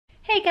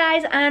Hey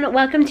guys, and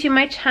welcome to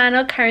my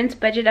channel, Karen's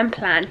Budget and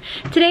Plan.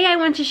 Today I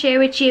want to share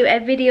with you a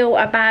video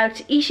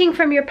about eating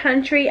from your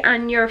pantry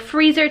and your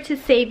freezer to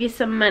save you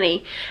some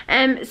money.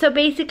 So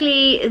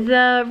basically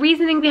the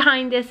reasoning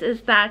behind this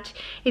is that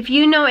if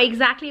you know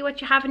exactly what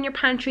you have in your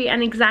pantry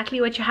and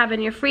exactly what you have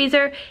in your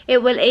freezer,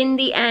 it will in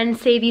the end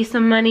save you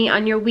some money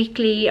on your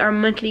weekly or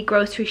monthly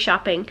grocery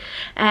shopping.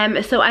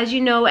 So as you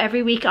know,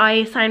 every week I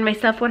assign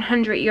myself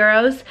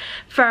 €100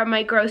 for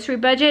my grocery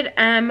budget,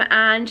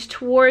 and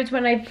towards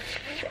when I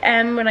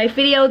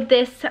videoed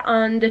this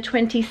on the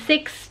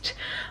 26th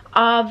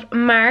of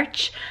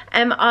March,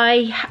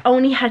 I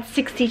only had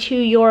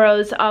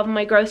 €62 of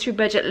my grocery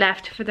budget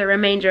left for the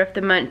remainder of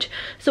the month.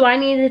 So I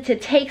needed to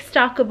take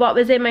stock of what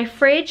was in my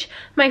fridge,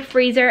 my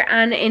freezer,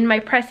 and in my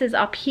presses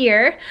up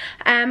here,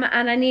 and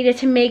I needed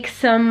to make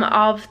some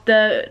of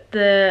the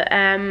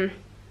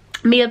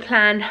meal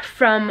plan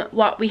from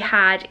what we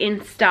had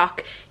in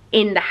stock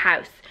in the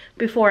house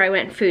before I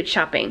went food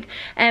shopping,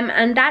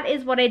 and that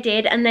is what I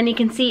did. And then you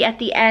can see at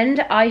the end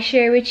I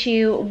share with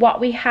you what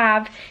we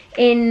have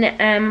in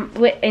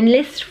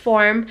list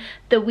form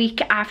the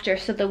week after,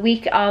 so the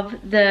week of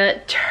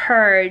the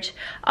 3rd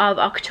of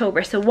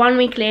October. So 1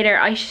 week later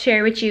I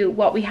share with you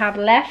what we have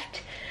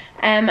left.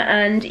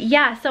 And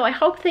yeah, so I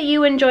hope that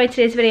you enjoyed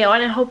today's video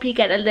and I hope you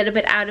get a little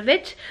bit out of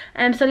it.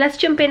 So let's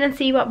jump in and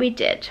see what we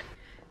did.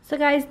 So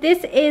guys,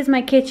 this is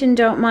my kitchen,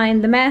 don't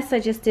mind the mess, I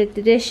just did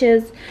the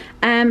dishes.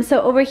 So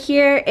over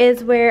here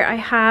is where I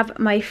have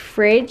my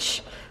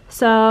fridge.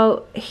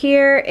 So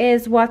here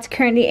is what's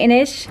currently in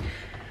it.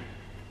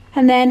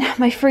 And then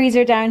my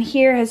freezer down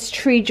here has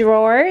 3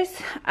 drawers.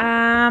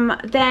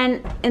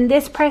 Then in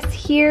this press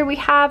here we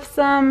have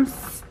some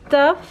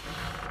stuff.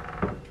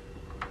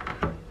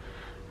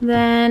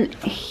 Then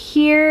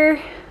here.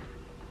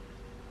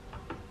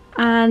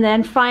 And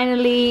then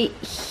finally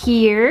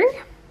here.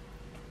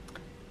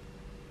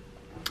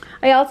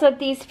 I also have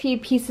these few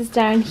pieces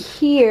down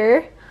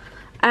here,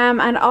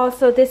 and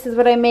also this is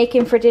what I'm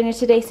making for dinner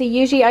today. So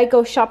usually I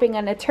go shopping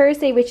on a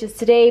Thursday, which is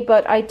today,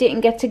 but I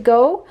didn't get to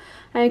go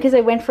because I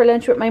went for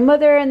lunch with my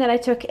mother and then I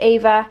took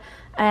Ava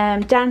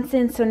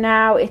dancing, so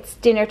now it's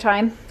dinner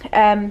time.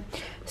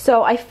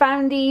 So I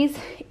found these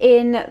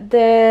in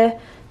the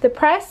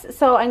press,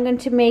 so I'm going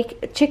to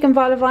make chicken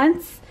vol au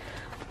vents.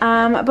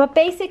 But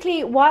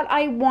basically what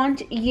I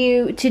want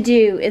you to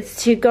do is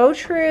to go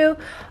through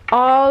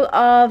all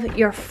of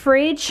your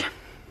fridge,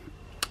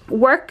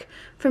 work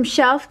from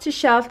shelf to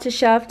shelf to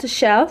shelf to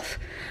shelf,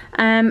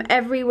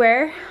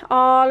 everywhere,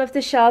 all of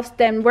the shelves,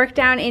 then work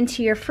down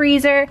into your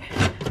freezer.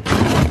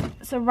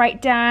 So right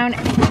down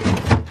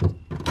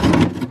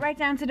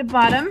to the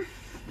bottom,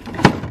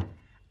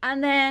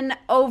 and then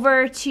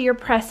over to your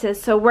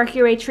presses, so work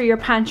your way through your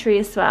pantry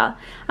as well.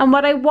 And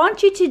what I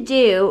want you to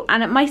do,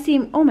 and it might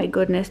seem, oh my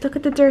goodness, look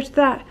at the dirt of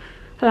that,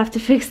 I'll have to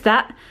fix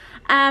that.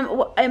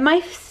 It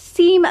might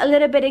seem a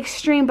little bit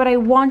extreme, but I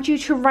want you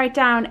to write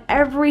down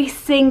every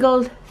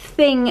single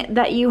thing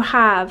that you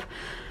have.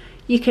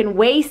 You can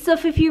weigh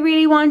stuff if you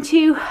really want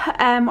to,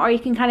 or you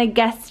can kind of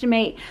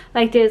guesstimate,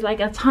 like there's like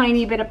a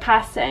tiny bit of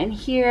pasta in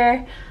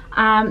here,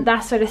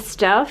 that sort of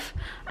stuff.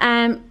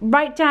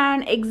 Write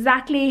down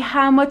exactly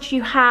how much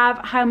you have,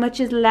 how much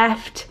is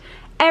left,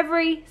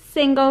 every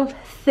single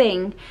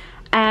thing,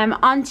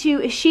 onto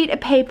a sheet of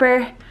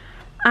paper,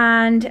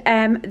 and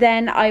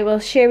then I will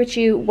share with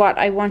you what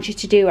I want you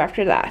to do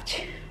after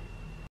that.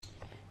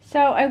 So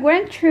I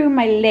went through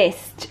my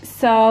list.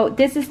 So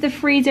this is the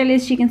freezer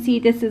list. You can see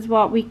this is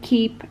what we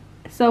keep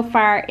so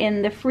far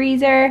in the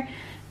freezer.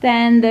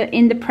 Then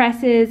in the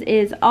presses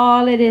is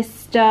all of this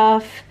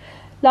stuff.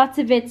 Lots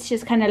of it's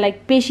just kind of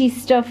like bishy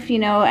stuff, you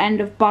know,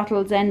 end of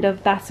bottles, end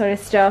of that sort of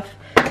stuff.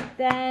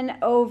 Then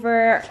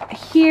over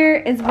here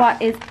is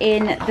what is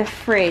in the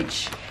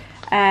fridge.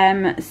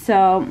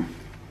 So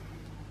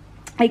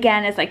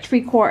again, it's like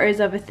 3/4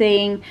 of a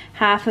thing,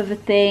 half of a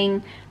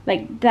thing,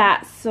 like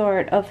that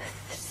sort of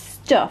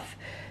stuff.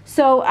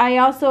 So I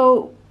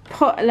also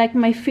put like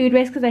my food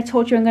waste, because I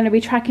told you I'm going to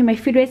be tracking my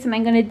food waste, and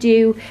I'm going to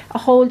do a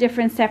whole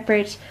different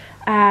separate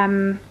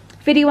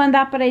video on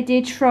that. But I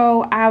did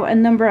throw out a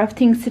number of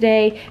things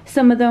today.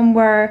 Some of them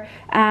were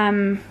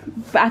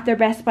at their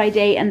best by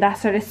date and that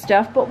sort of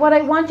stuff. But what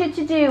I want you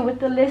to do with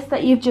the list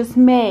that you've just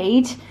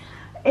made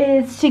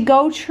is to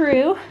go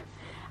through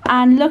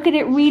and look at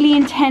it really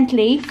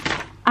intently.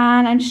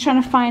 And I'm just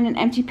trying to find an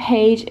empty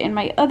page in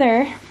my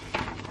other.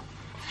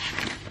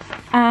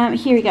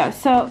 Here we go.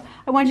 So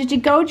I want you to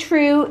go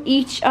through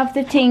each of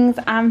the things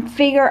and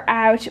figure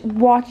out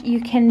what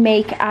you can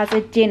make as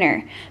a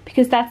dinner,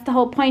 because that's the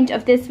whole point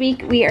of this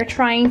week. We are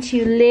trying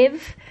to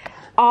live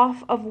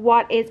off of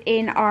what is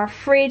in our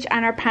fridge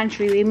and our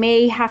pantry. We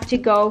may have to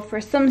go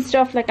for some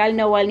stuff, like I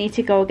know I'll need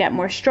to go get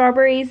more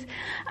strawberries,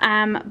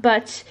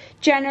 but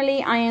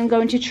generally I am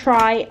going to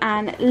try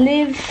and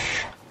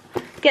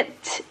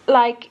get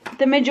like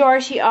the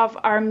majority of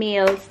our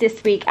meals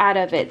this week out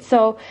of it.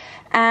 So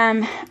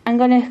I'm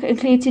going to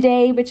include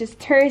today, which is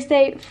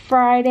Thursday,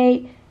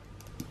 Friday,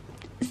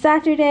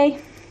 Saturday,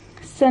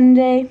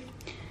 Sunday,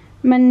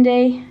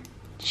 Monday,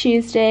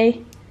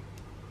 Tuesday,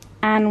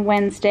 and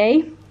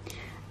Wednesday.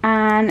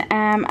 And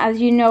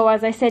as you know,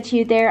 as I said to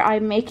you there,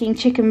 I'm making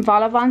chicken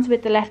vol au vents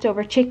with the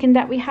leftover chicken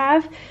that we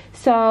have.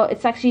 So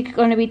it's actually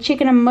going to be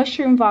chicken and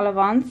mushroom vol au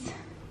vents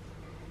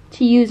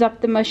to use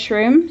up the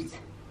mushrooms.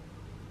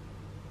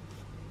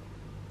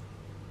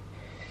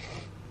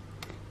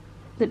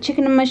 The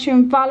chicken and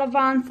mushroom vol au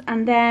vents,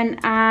 and then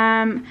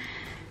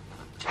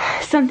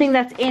something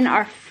that's in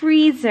our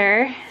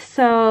freezer.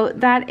 So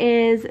that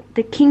is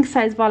the king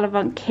size vol au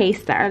vent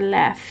case that are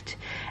left.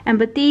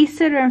 But these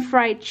southern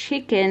fried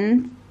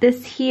chicken,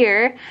 this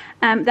here,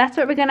 that's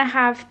what we're gonna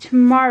have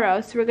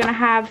tomorrow. So we're gonna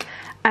have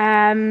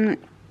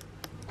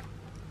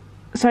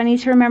so I need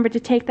to remember to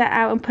take that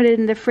out and put it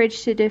in the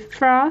fridge to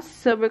defrost.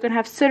 So we're gonna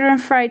have southern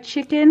fried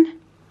chicken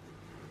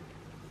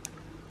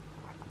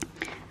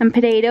and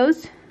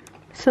potatoes.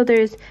 So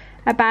there's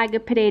a bag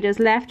of potatoes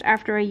left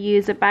after I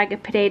use a bag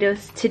of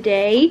potatoes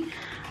today.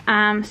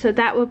 So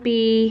that would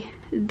be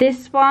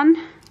this one,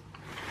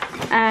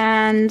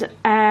 and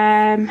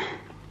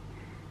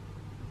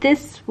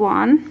this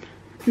one,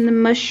 and the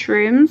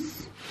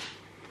mushrooms.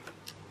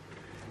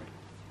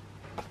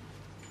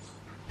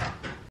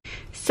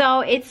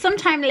 So it's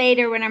sometime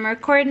later when I'm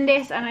recording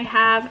this, and I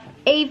have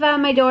Ava,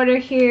 my daughter,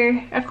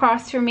 here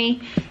across from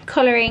me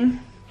colouring.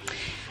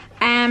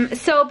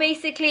 So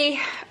basically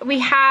we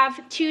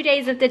have 2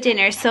 days of the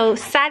dinner. So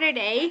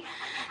Saturday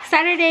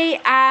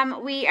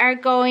we are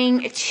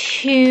going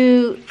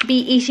to be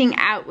eating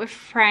out with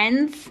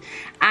friends,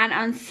 and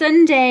on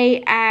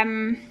Sunday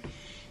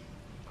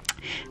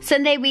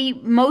we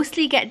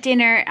mostly get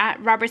dinner at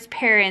Robert's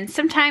parents.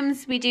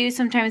 Sometimes we do,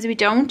 sometimes we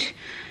don't,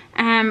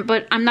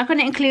 but I'm not going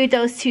to include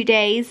those 2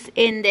 days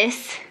in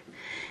this.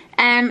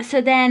 So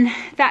then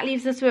that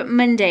leaves us with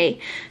Monday.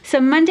 So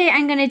Monday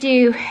I'm going to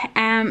do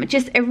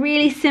just a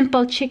really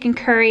simple chicken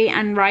curry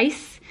and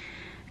rice.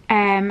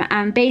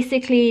 And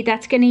basically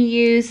that's going to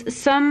use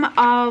some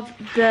of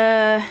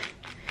the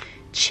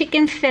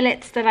chicken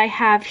fillets that I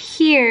have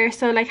here.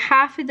 So like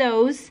half of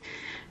those,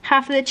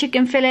 half of the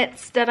chicken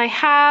fillets that I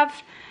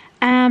have,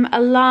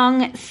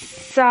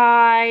 alongside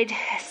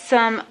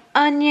some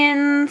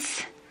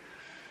onions.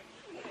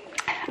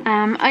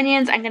 I'm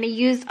going to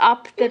use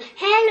up the...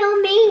 Hello,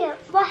 Mia.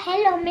 Well,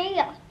 hello,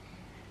 Mia.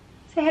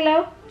 Say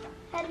hello.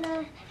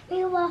 Hello,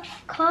 we will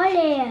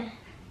color.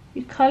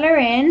 You colour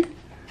in.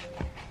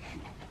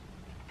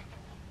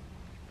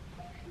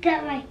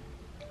 Got my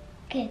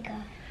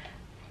kicker.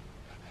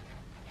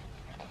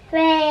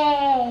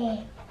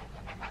 Way.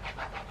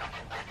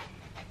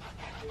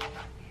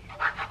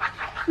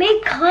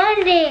 Me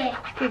color.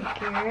 Good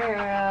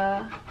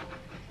girl.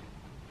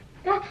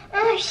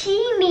 Oh,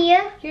 see me.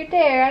 You're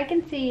there, I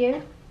can see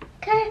you.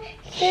 Can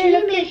There,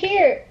 look at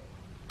here.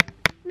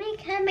 Me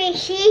can me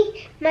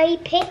see my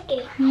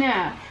picture.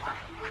 No.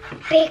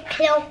 Big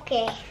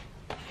cloaky.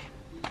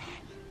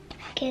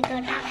 Okay,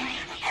 go that way.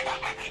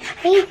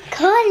 Me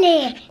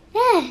color.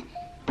 Yeah.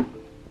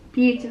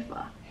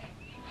 Beautiful.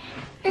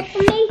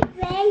 Me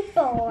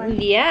rainbow.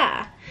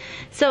 Yeah.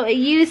 So it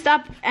used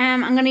up,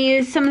 I'm going to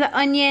use some of the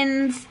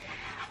onions.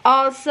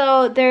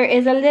 Also, there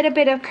is a little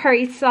bit of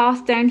curry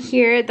sauce down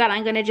here that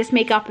I'm going to just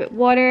make up with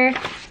water.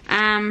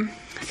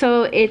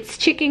 So it's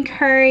chicken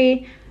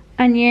curry,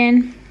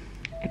 onion,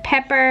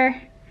 pepper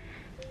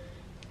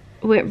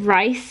with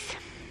rice.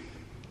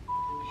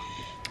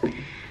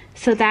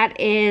 So that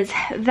is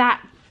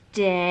that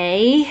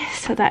day.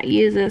 So that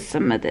uses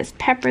some of this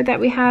pepper that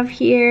we have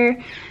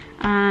here.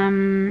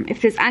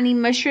 If there's any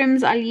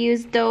mushrooms, I'll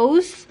use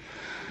those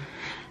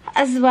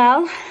as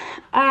well.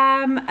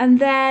 And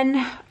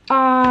then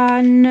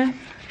on...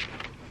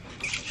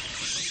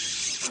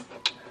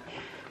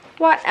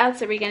 what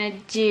else are we gonna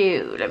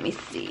do? Let me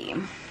see.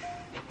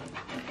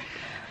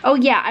 Oh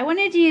yeah, I want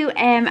to do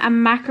a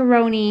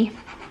macaroni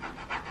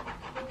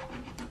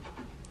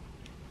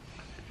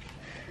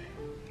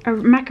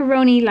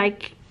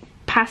like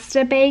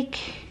pasta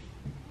bake.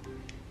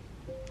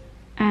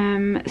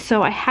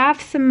 So I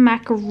have some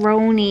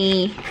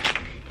macaroni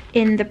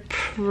in the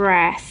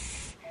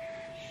press.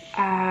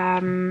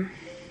 And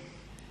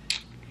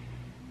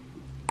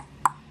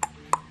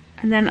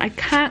then I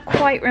can't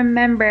quite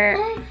remember.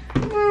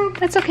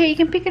 That's okay, you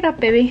can pick it up,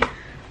 baby.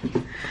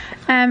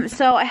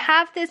 So I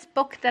have this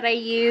book that I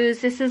use.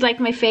 This is like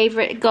my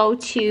favorite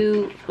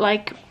go-to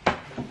like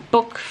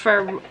book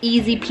for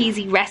easy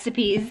peasy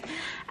recipes.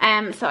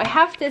 So I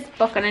have this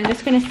book, and I'm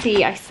just gonna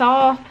see. I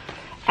saw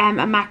a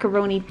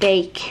macaroni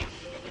bake.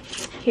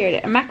 Here it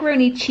is. A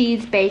macaroni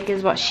cheese bake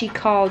is what she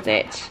called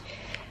it.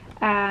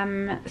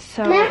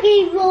 So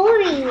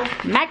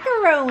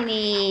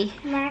macaroni.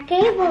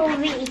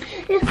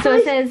 So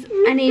it says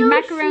I need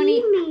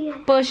macaroni,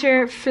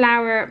 butter,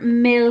 flour,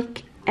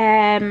 milk,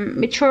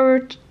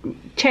 mature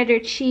cheddar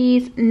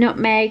cheese,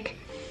 nutmeg,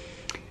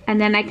 and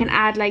then I can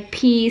add like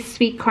peas,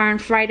 sweet corn,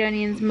 fried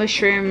onions,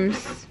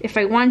 mushrooms if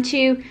I want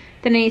to.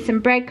 Then I need some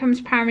breadcrumbs,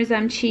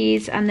 parmesan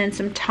cheese, and then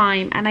some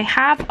thyme. And I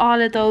have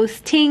all of those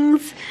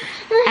things.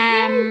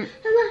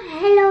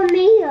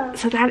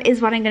 So that is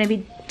what I'm going to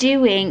be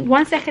doing.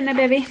 1 second now,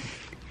 baby.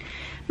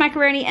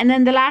 macaroni. And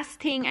then the last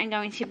thing I'm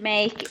going to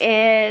make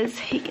is,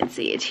 you can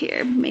see it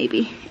here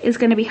maybe, is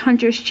going to be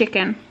Hunter's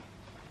chicken.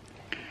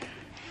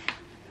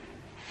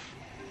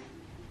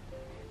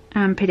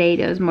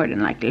 Potatoes, more than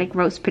like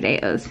roast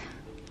potatoes.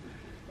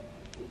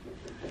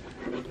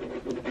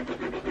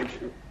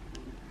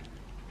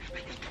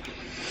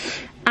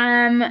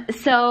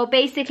 So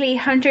basically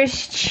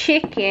Hunter's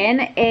chicken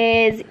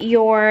is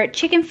your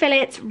chicken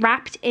fillets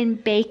wrapped in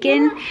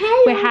bacon,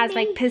 where it has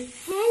like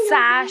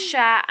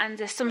pistachio and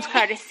there's some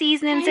kind of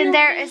seasonings in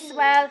there as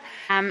well.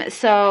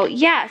 So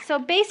yeah, so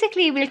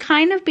basically we'll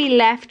kind of be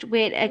left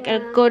with a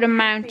good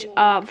amount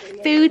of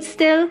food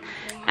still.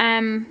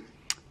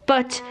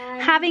 But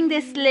having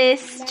this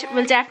list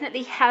will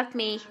definitely help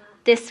me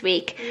this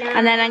week.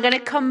 And then I'm going to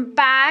come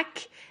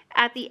back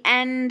at the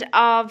end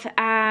of,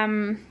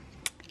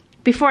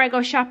 before I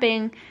go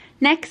shopping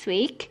next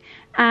week,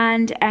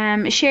 and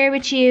share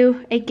with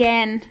you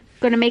again.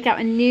 Going to make out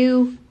a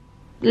new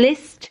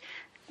list,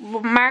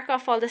 mark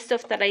off all the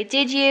stuff that I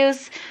did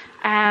use,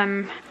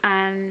 and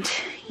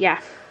yeah.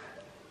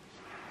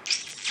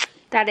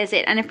 That is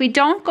it. And if we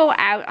don't go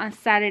out on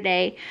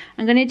Saturday,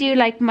 I'm going to do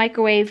like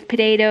microwave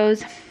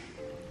potatoes.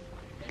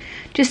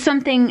 Just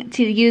something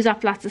to use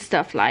up lots of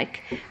stuff,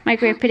 like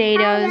microwave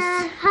potatoes.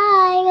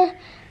 Hi.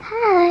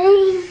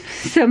 Hi.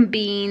 Some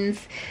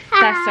beans,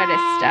 that sort of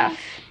stuff.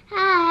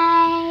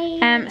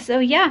 Hi. So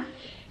yeah.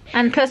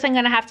 And plus I'm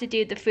going to have to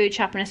do the food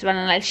shopping as well,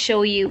 and I'll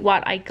show you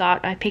what I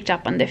picked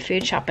up on the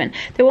food shopping.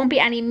 There won't be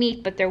any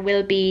meat, but there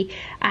will be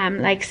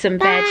like some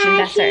veg and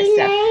that sort of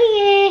stuff.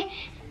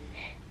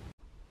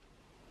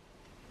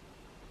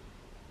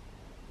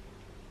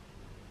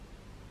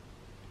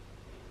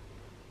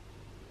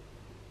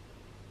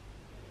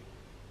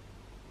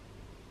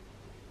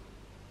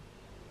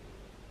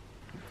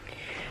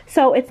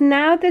 So it's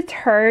now the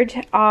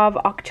 3rd of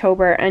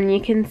October, and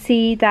you can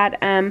see that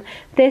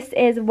this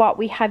is what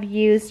we have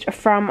used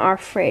from our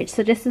fridge.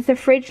 So this is the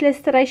fridge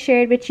list that I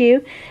shared with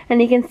you,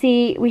 and you can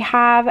see we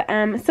have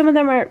some of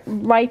them are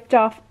wiped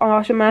off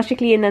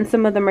automatically, and then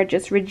some of them are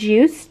just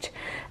reduced.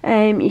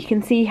 You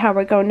can see how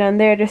we're going down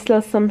there. There's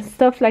still some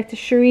stuff like the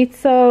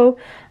chorizo,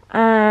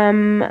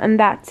 and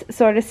that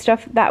sort of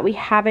stuff that we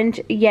haven't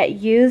yet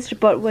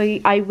used, but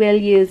I will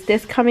use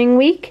this coming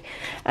week.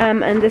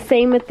 And the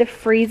same with the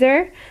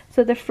freezer.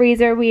 So the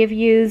freezer, we have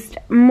used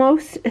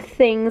most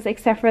things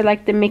except for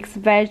like the mixed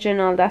veg and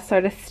all that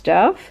sort of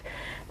stuff.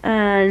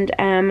 And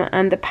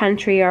the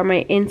pantry, or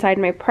inside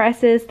my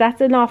presses, that's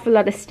an awful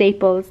lot of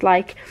staples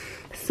like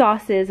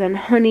sauces and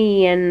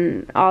honey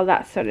and all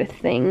that sort of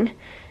thing.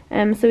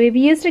 So we've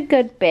used a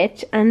good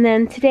bit. And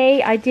then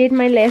today I did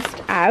my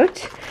list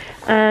out,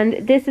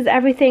 and this is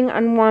everything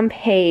on one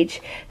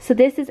page. So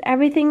this is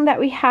everything that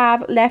we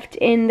have left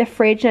in the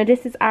fridge. Now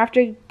this is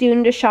after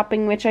doing the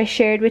shopping, which I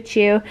shared with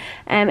you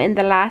in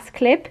the last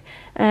clip.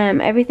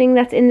 Everything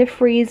that's in the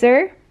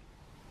freezer,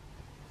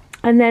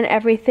 and then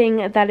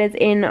everything that is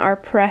in our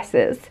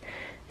presses.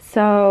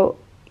 So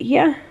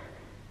yeah.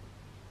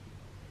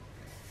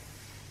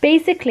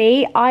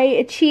 Basically, I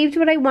achieved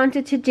what I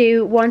wanted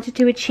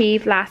to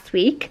achieve last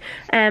week,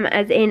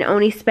 as in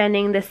only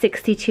spending the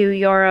 62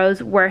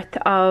 euros worth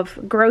of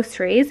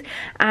groceries.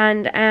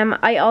 And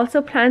I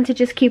also plan to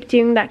just keep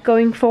doing that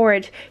going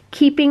forward.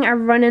 Keeping a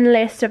running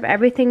list of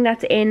everything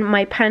that's in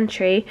my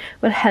pantry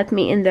will help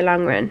me in the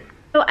long run.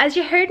 So as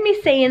you heard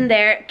me say in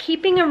there,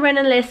 keeping a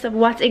running list of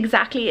what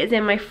exactly is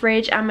in my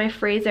fridge and my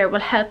freezer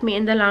will help me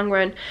in the long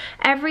run.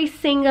 Every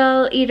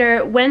single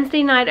either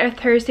Wednesday night or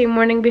Thursday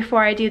morning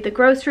before I do the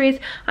groceries,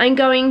 I'm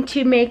going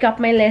to make up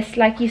my list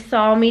like you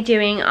saw me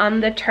doing on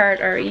the 3rd,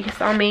 or you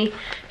saw me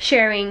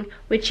sharing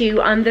with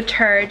you on the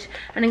 3rd.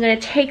 And I'm going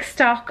to take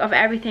stock of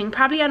everything.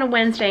 Probably on a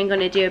Wednesday I'm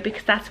going to do it,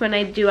 because that's when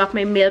I do up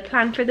my meal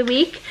plan for the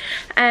week.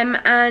 And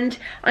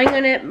I'm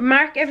going to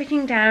mark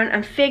everything down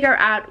and figure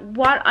out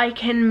what I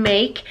can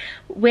make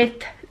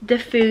with the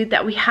food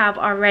that we have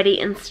already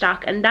in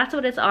stock. And that's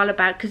what it's all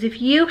about, because if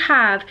you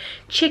have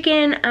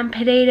chicken and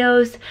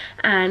potatoes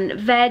and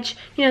veg,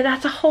 you know,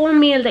 that's a whole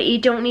meal that you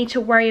don't need to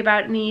worry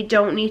about and you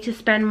don't need to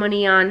spend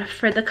money on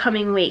for the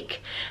coming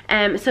week.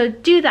 So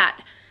do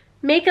that.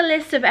 Make a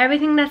list of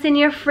everything that's in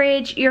your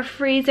fridge, your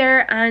freezer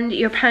and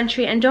your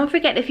pantry. And don't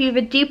forget, if you have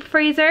a deep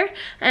freezer,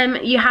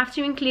 you have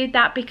to include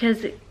that,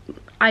 because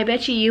I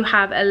bet you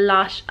have a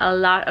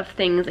lot of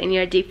things in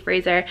your deep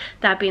freezer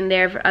that have been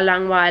there for a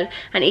long while,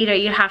 and either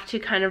you have to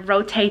kind of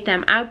rotate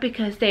them out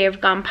because they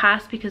have gone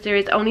past, because there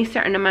is only a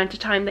certain amount of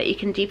time that you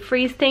can deep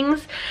freeze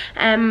things,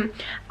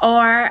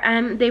 or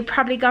they've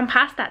probably gone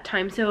past that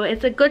time. So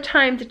it's a good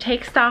time to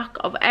take stock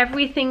of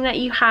everything that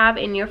you have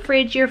in your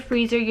fridge, your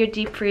freezer, your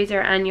deep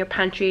freezer and your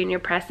pantry and your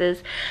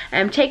presses.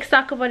 Take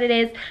stock of what it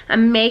is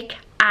and make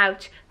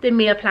out the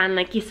meal plan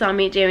like you saw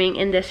me doing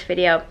in this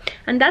video.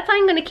 And that's how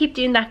I'm going to keep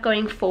doing that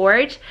going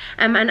forward.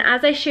 And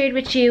as I shared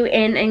with you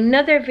in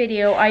another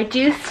video, I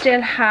do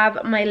still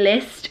have my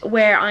list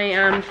where I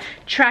am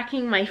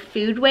tracking my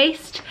food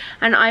waste,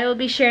 and I will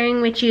be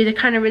sharing with you the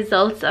kind of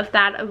results of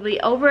that. It will be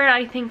over,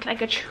 I think,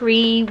 like a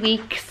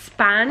 3-week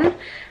span,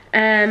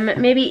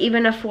 maybe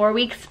even a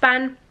 4-week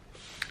span.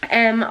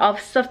 of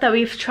stuff that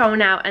we've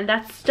thrown out, and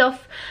that's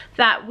stuff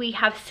that we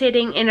have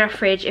sitting in our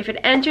fridge. If it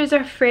enters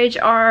our fridge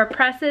or our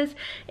presses,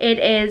 it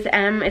is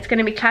it's going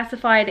to be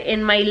classified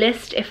in my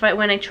list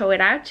when I throw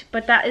it out,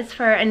 but that is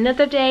for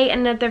another day,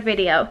 another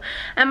video.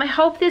 I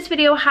hope this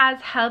video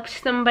has helped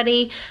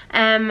somebody,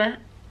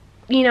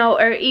 you know,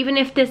 or even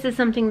if this is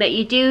something that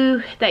you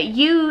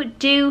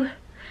do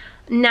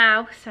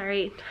now,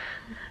 sorry,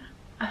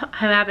 I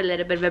have a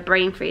little bit of a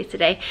brain freeze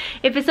today.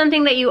 If it's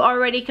something that you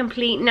already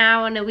complete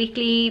now on a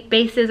weekly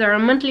basis or a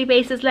monthly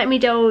basis, let me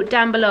know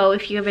down below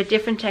if you have a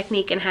different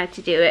technique and how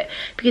to do it.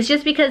 Because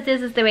just because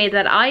this is the way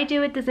that I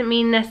do it doesn't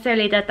mean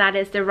necessarily that that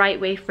is the right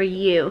way for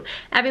you.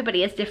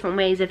 Everybody has different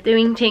ways of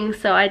doing things,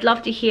 so I'd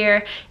love to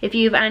hear if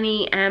you have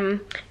any,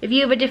 if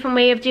you have a different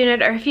way of doing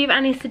it, or if you have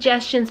any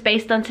suggestions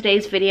based on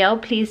today's video,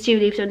 please do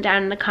leave them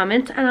down in the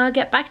comments and I'll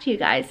get back to you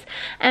guys.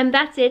 And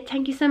that's it.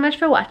 Thank you so much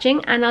for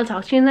watching, and I'll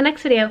talk to you in the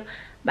next video.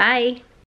 Bye.